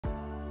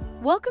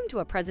Welcome to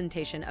a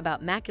presentation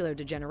about macular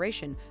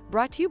degeneration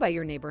brought to you by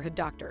your neighborhood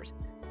doctors.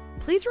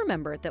 Please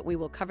remember that we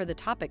will cover the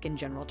topic in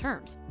general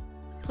terms.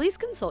 Please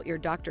consult your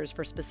doctors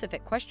for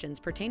specific questions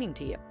pertaining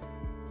to you.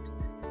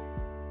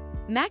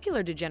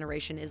 Macular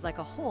degeneration is like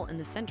a hole in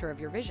the center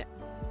of your vision.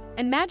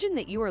 Imagine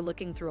that you are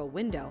looking through a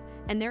window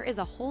and there is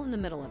a hole in the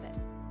middle of it.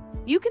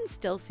 You can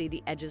still see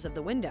the edges of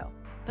the window,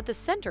 but the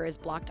center is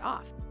blocked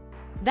off.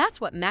 That's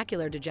what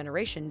macular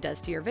degeneration does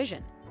to your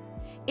vision.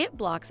 It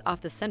blocks off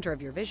the center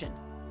of your vision,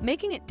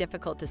 making it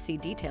difficult to see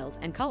details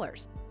and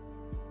colors.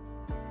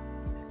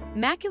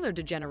 Macular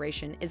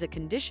degeneration is a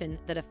condition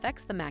that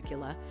affects the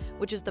macula,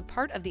 which is the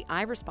part of the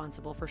eye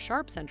responsible for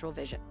sharp central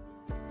vision.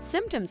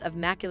 Symptoms of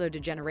macular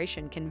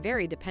degeneration can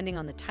vary depending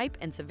on the type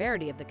and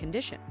severity of the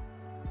condition.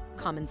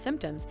 Common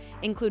symptoms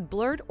include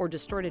blurred or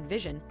distorted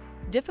vision,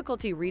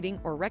 difficulty reading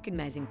or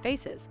recognizing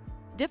faces,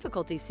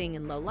 difficulty seeing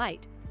in low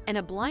light, and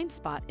a blind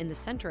spot in the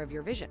center of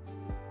your vision.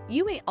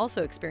 You may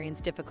also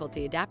experience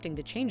difficulty adapting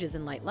to changes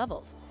in light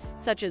levels,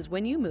 such as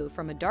when you move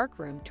from a dark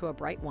room to a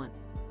bright one.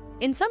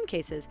 In some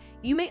cases,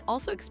 you may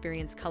also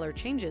experience color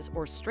changes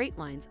or straight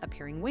lines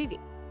appearing wavy.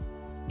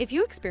 If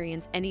you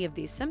experience any of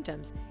these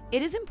symptoms,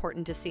 it is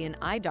important to see an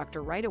eye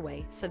doctor right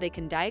away so they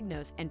can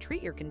diagnose and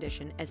treat your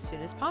condition as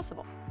soon as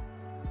possible.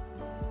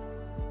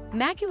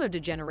 Macular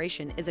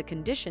degeneration is a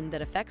condition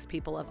that affects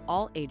people of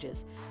all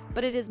ages,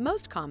 but it is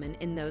most common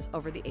in those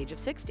over the age of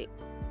 60.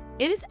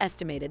 It is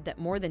estimated that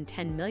more than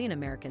 10 million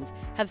Americans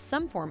have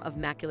some form of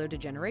macular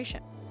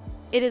degeneration.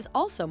 It is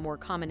also more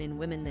common in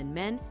women than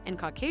men, and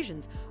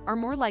Caucasians are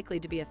more likely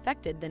to be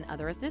affected than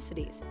other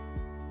ethnicities.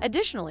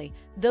 Additionally,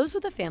 those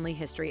with a family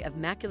history of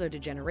macular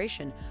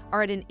degeneration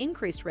are at an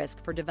increased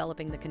risk for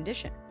developing the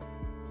condition.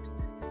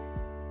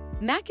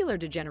 Macular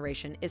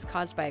degeneration is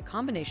caused by a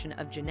combination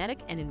of genetic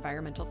and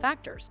environmental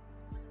factors.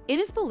 It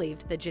is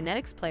believed that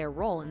genetics play a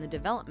role in the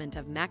development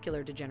of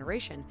macular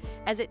degeneration,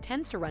 as it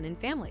tends to run in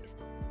families.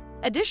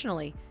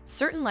 Additionally,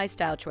 certain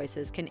lifestyle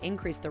choices can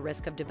increase the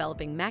risk of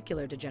developing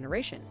macular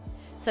degeneration,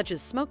 such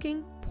as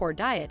smoking, poor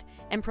diet,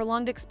 and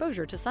prolonged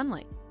exposure to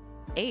sunlight.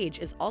 Age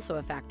is also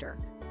a factor.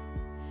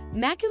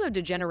 Macular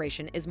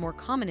degeneration is more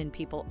common in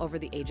people over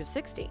the age of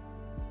 60.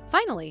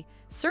 Finally,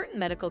 certain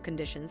medical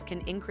conditions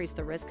can increase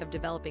the risk of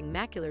developing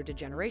macular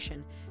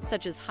degeneration,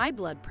 such as high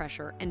blood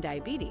pressure and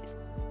diabetes.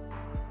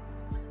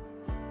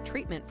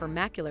 Treatment for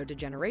macular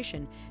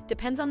degeneration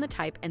depends on the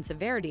type and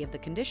severity of the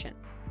condition.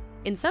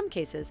 In some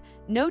cases,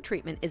 no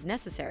treatment is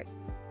necessary.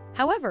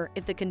 However,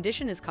 if the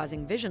condition is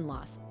causing vision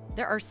loss,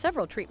 there are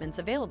several treatments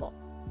available.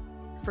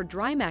 For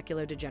dry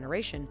macular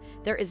degeneration,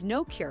 there is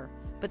no cure,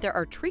 but there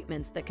are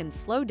treatments that can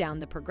slow down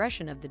the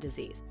progression of the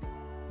disease.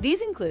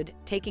 These include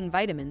taking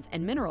vitamins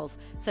and minerals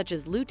such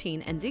as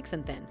lutein and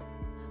zeaxanthin,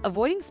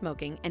 avoiding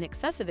smoking and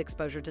excessive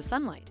exposure to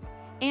sunlight,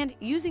 and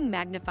using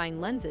magnifying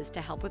lenses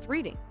to help with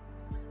reading.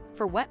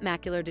 For wet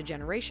macular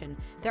degeneration,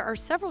 there are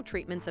several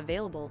treatments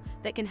available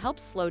that can help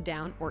slow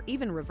down or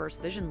even reverse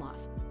vision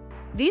loss.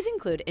 These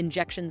include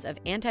injections of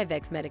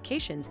anti-VEGF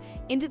medications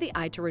into the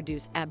eye to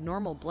reduce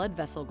abnormal blood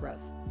vessel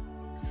growth,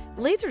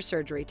 laser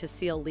surgery to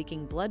seal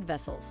leaking blood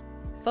vessels,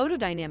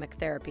 photodynamic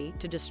therapy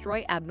to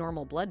destroy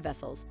abnormal blood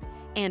vessels,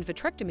 and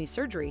vitrectomy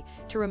surgery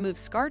to remove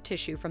scar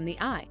tissue from the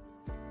eye.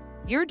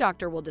 Your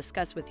doctor will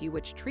discuss with you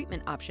which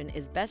treatment option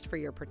is best for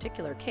your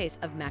particular case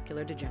of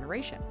macular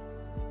degeneration.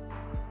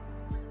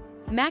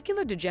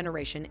 Macular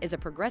degeneration is a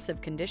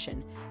progressive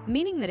condition,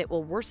 meaning that it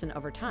will worsen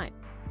over time.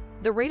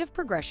 The rate of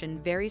progression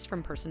varies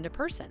from person to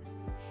person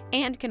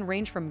and can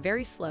range from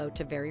very slow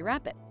to very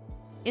rapid.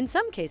 In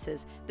some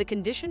cases, the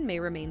condition may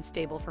remain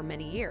stable for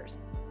many years.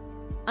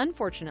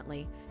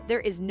 Unfortunately,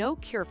 there is no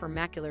cure for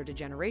macular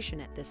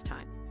degeneration at this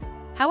time.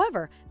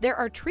 However, there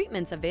are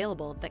treatments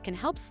available that can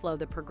help slow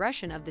the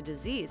progression of the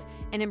disease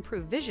and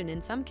improve vision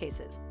in some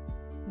cases.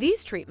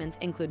 These treatments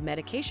include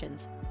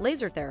medications,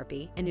 laser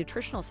therapy, and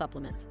nutritional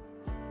supplements.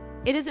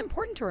 It is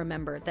important to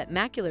remember that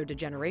macular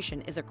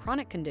degeneration is a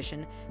chronic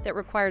condition that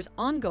requires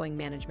ongoing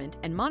management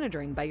and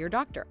monitoring by your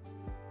doctor.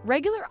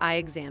 Regular eye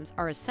exams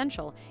are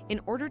essential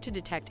in order to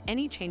detect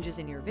any changes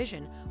in your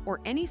vision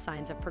or any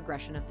signs of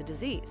progression of the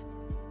disease.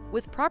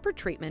 With proper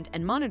treatment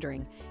and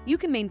monitoring, you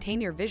can maintain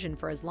your vision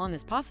for as long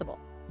as possible.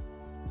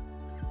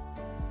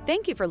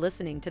 Thank you for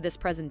listening to this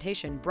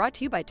presentation brought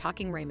to you by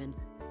Talking Raymond.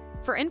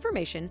 For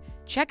information,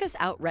 check us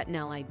out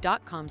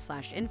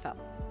retinali.com/info.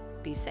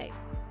 Be safe.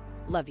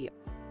 Love you.